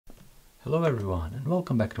Hello everyone and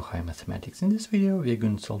welcome back to High Mathematics. In this video we are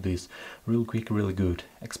going to solve this real quick, really good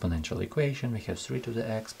exponential equation. We have 3 to the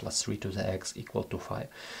x plus 3 to the x equal to 5.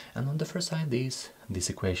 And on the first side this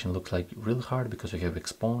equation looks like really hard because we have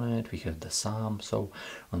exponent, we have the sum, so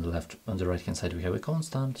on the right hand side we have a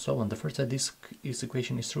constant. So on the first side this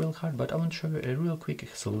equation is real hard, but I want to show you a real quick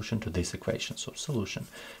solution to this equation. So solution,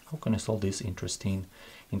 how can I solve this interesting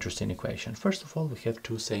equation? First of all, we have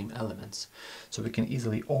two same elements, so we can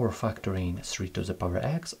easily or factor in 3 to the power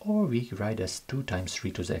x, or we write as 2 times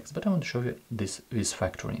 3 to the x, but I want to show you this with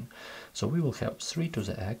factoring. So we will have 3 to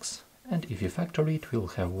the x, and if you factor it we will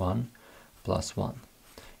have 1 plus 1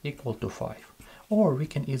 equal to 5, or we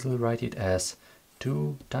can easily write it as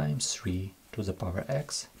 2 times 3 to the power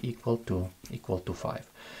x equal to 5.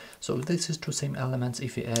 So this is two same elements.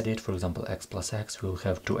 If we add it, for example, x plus x, we will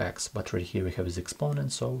have 2x, but right here we have this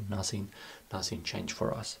exponent, so nothing changed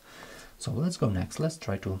for us. So let's go next. Let's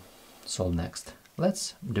try to solve next.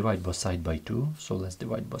 Let's divide both sides by 2. So let's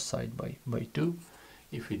divide both sides by 2.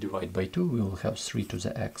 If we divide by 2, we will have 3 to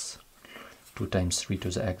the x. 2 times 3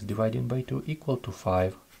 to the x divided by 2 equal to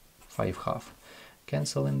 5 half.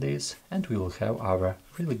 Canceling this, and we will have our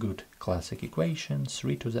really good classic equation,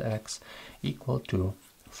 3 to the x equal to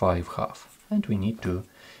 5 half, and we need to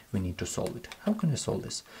solve it. How can we solve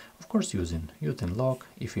this? Of course, using log.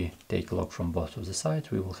 If we take log from both of the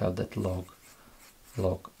sides, we will have that log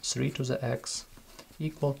 3 to the x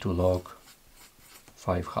equal to log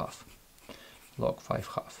 5 half. Log 5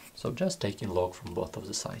 half. So just taking log from both of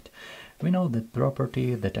the sides. We know that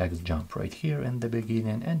property that x jump right here in the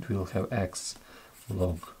beginning, and we will have x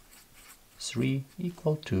log 3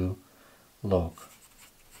 equal to log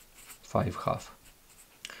 5 half.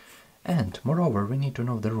 And moreover, we need to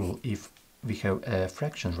know the rule. If we have a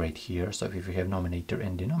fraction right here, so if we have numerator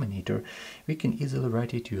and denominator, we can easily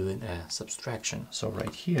write it using a subtraction. So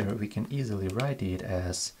right here we can easily write it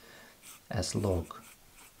as log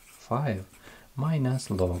 5 minus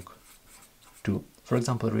log 2. For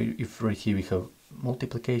example, if right here we have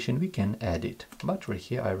multiplication, we can add it, but right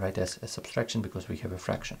here I write as a subtraction because we have a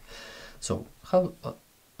fraction. So how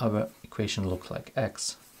our equation looks like: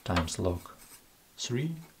 x times log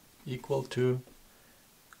 3 equal to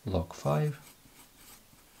log 5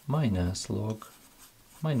 minus log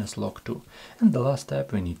 2. And the last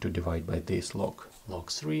step, we need to divide by this log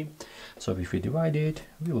 3. So if we divide it,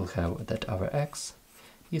 we will have that our x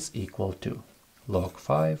is equal to log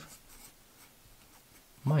 5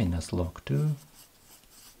 minus log 2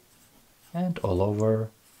 and all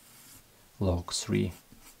over log 3.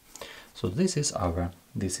 So this is our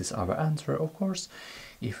answer. Of course,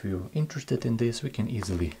 if you're interested in this, we can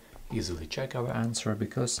easily check our answer,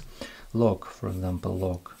 because log, for example,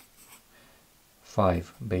 log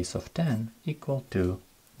 5 base of 10 equal to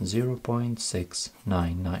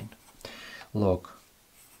 0.699. Log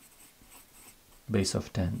base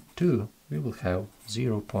of 10 2, we will have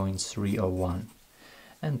 0.301,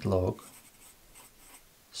 and log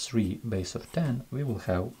 3 base of 10 we will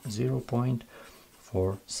have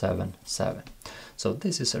 0.477. So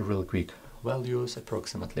this is a real quick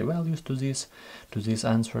approximately values to this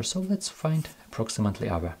answer. So let's find approximately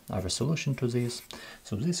our solution to this.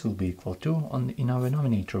 So this will be equal to, in our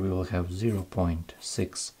numerator we will have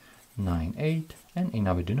 0.698, and in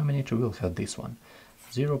our denominator we will have this one,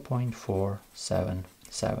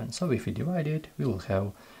 0.477. So if we divide it, we will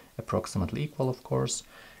have approximately equal, of course,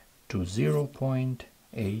 to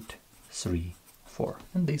 0.834,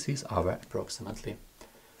 and this is our approximately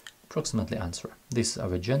answer. This is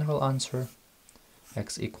our general answer,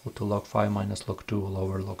 x equal to log 5 minus log 2 all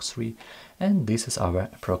over log 3, and this is our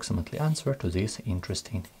approximately answer to this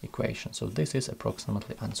interesting equation. So this is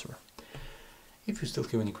approximately answer. If you still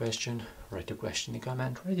have any question, write a question in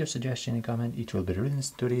comment, write your suggestion in comment, it will be really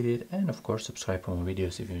nice to read it, and of course subscribe for more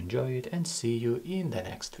videos if you enjoy it, and see you in the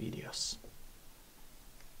next videos.